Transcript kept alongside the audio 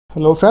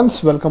Hello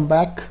friends, welcome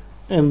back.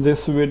 In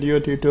this video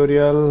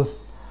tutorial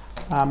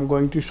I'm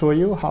going to show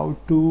you how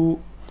to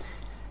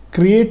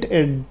create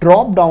a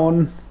drop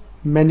down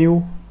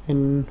menu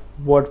in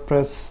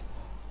WordPress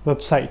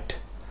website,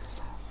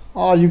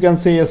 or you can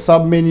say a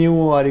sub menu,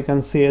 or you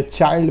can say a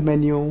child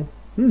menu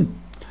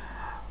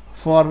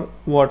for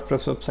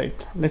WordPress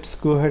website. Let's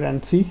go ahead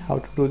and see how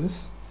to do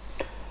this.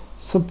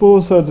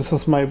 Suppose this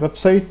is my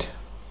website.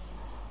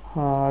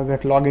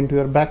 Get log into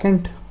your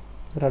backend,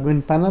 your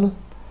admin panel.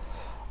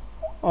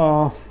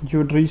 You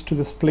would reach to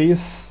this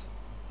place.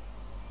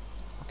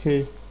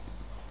 Okay,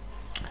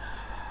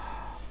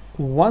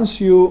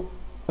 once you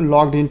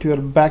logged into your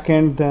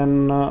backend,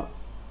 then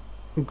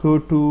go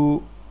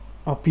to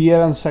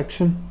appearance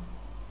section,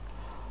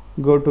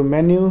 go to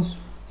menus,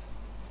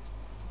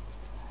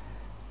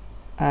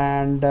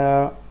 and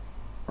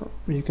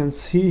you can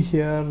see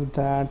here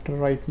that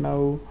right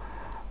now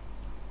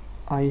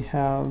I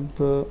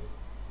have a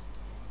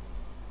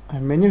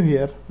menu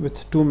here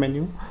with two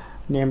menus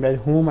named as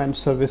home and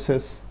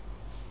services.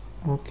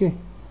 Okay,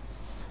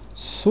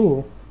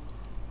 so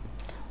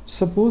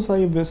suppose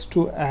I wish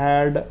to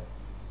add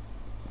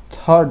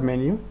third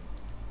menu,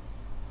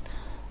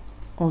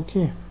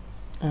 okay,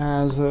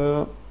 as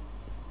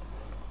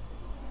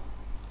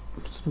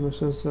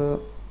services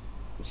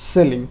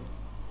selling,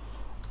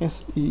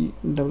 SELLING,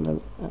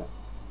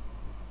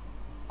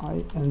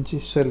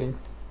 selling.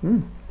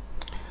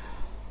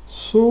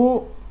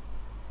 So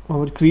I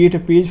would create a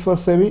page for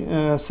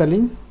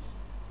selling,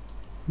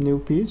 new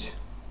page,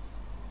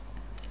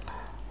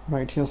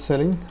 right here,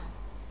 selling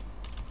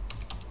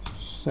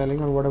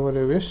or whatever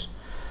you wish.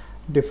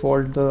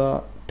 Default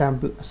the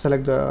template,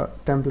 select the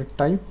template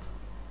type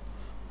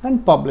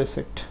and publish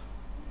it.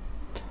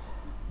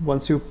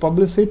 Once you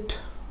publish it,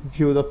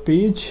 view the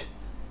page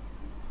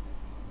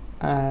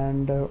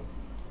and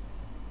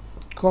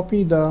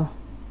copy the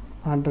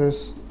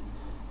address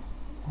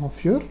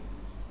of your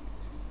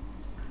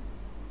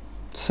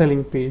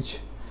selling page,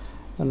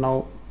 and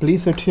now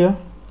place it here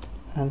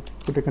and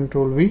put a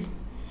Control V,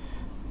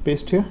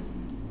 paste here,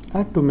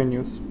 add two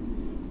menus.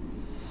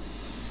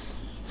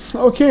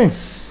 Okay,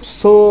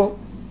 so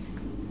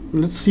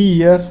let's see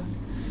here.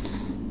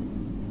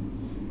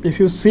 If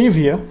you save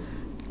here,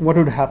 what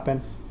would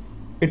happen?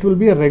 It will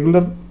be a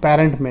regular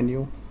parent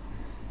menu.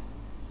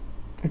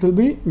 It will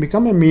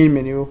become a main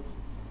menu.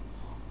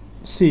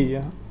 See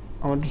here,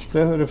 I want to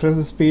refresh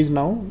this page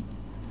now.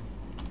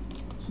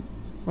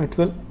 It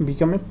will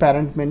become a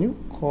parent menu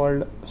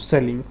called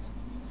selling.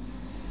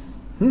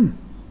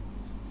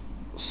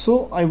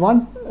 So I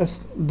want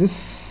this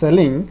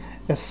selling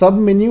a sub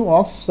menu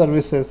of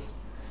services.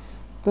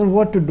 Then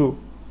what to do?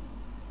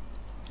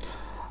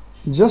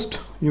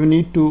 Just you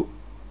need to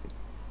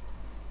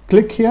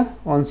click here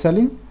on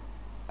selling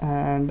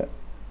and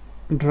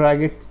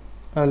drag it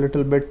a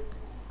little bit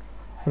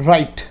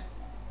right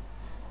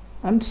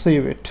and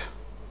save it.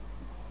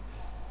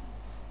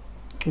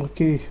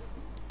 Okay,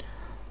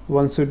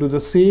 once you do the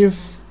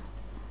save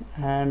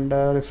and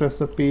refresh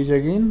the page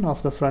again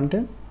of the front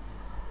end,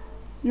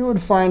 you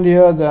would find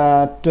here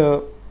that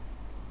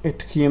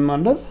it came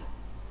under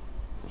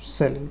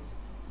selling.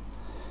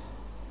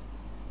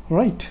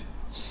 Right,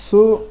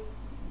 so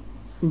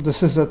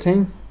this is the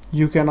thing.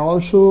 You can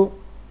also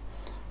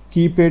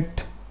keep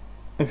it.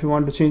 If you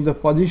want to change the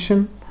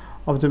position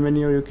of the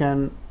menu, you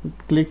can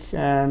click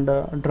and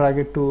drag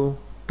it to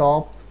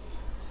top.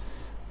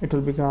 It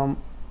will become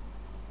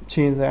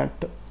changed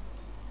at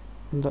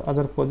the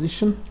other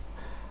position.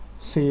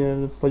 See here,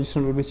 the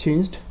position will be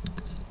changed.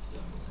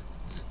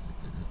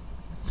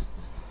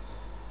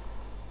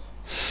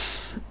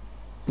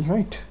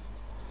 Right,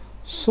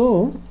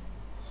 so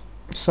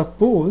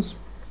suppose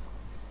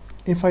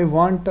if I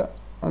want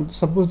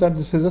suppose that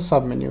this is a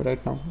sub menu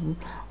right now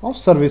of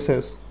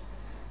services,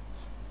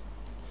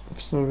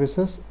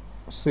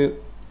 say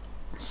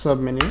sub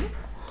menu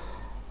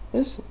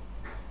is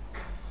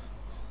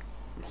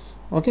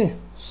okay,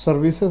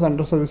 services.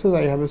 Under services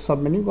I have a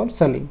sub menu called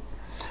selling.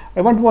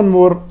 I want one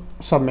more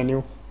sub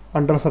menu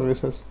under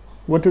services.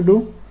 What to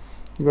do?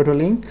 Go to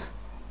link,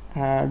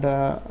 add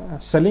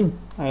selling,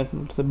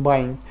 and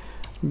buying,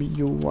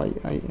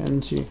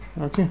 BUYING.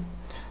 Okay,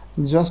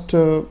 just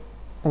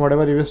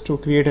whatever you wish to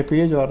create a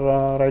page, or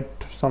write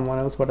someone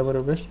else whatever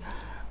you wish,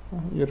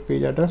 your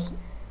page address,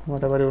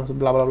 whatever you wish,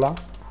 blah blah blah,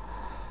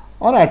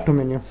 or add to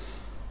menu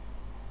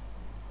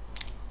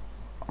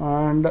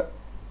and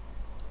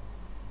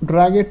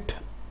drag it.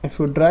 If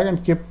you drag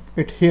and keep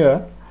it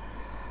here,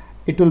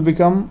 it will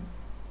become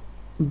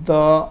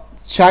the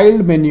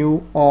child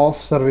menu of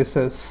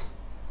services.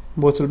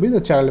 Both will be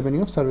the child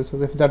menu of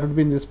services, if that would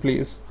be in this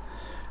place.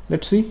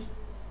 Let's see,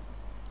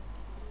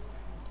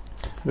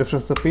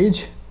 refresh the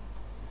page.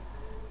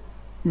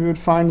 We would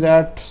find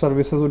that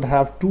services would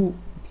have two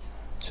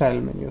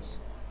child menus.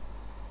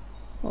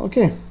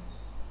 Okay,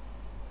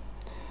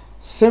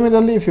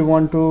 similarly, if you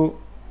want to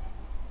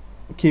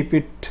keep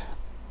it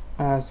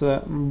as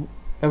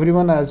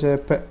everyone as a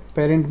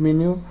parent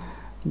menu,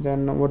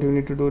 then what you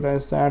need to do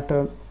is that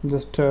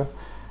just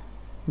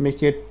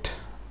make it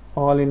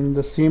all in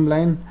the same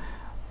line,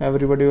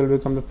 everybody will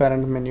become the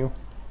parent menu.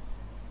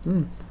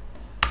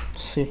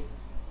 See,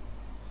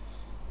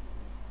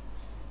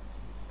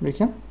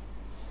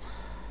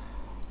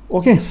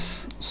 okay.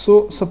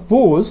 So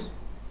suppose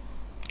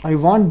I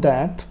want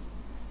that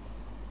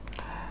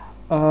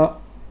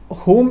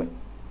home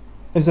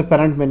is a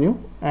parent menu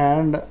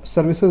and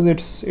services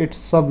its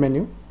sub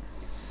menu.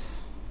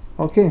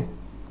 Okay,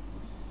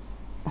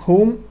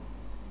 home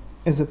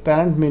is a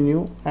parent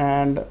menu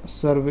and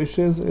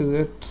services is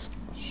its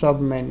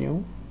sub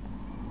menu.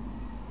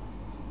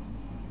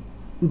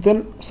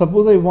 Then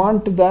suppose I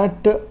want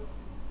that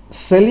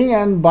selling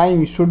and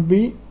buying should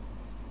be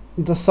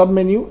the sub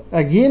menu,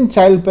 again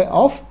child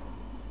of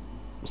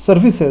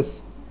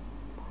services.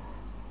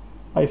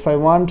 If I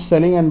want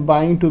selling and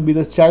buying to be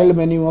the child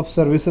menu of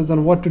services,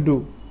 then what to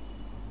do?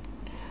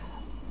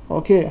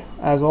 Okay,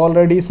 as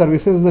already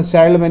services is the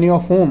child menu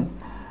of home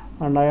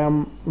and I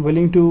am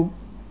willing to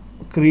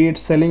create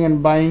selling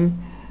and buying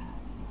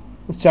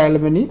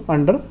child menu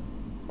under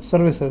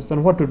services,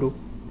 then what to do?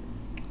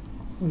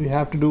 We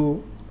have to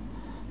do,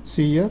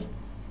 see here,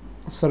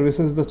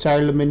 services is the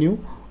child menu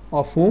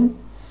of home,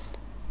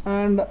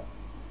 and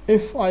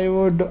if I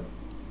would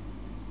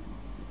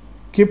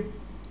keep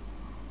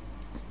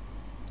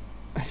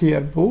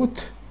here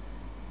both,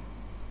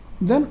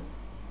 then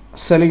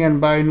selling and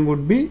buying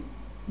would be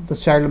the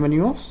child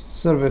menu of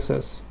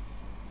services.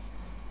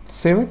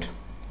 Save it.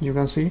 You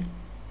can see,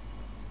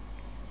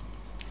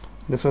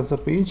 refresh the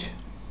page.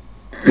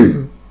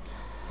 You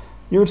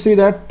would see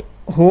that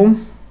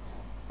home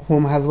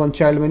has one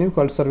child menu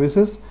called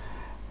services,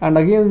 and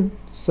again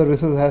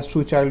services has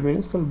two child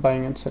menus called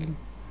buying and selling.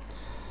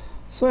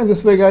 So in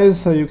this way,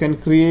 guys, you can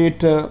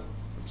create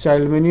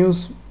child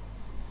menus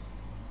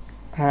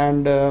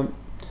and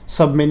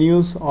sub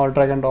menus or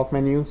drag and drop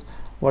menus,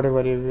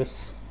 whatever you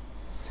wish.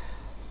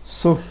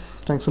 So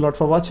thanks a lot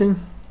for watching.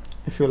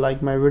 If you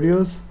like my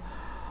videos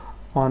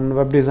on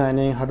web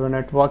designing, hardware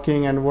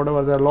networking, and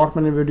whatever, there are a lot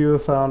many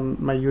videos on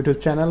my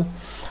YouTube channel.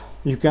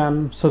 You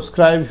can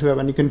subscribe. If you have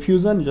any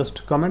confusion,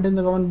 just comment in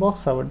the comment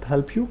box. I would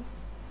help you.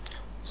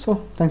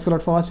 So thanks a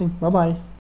lot for watching. Bye bye.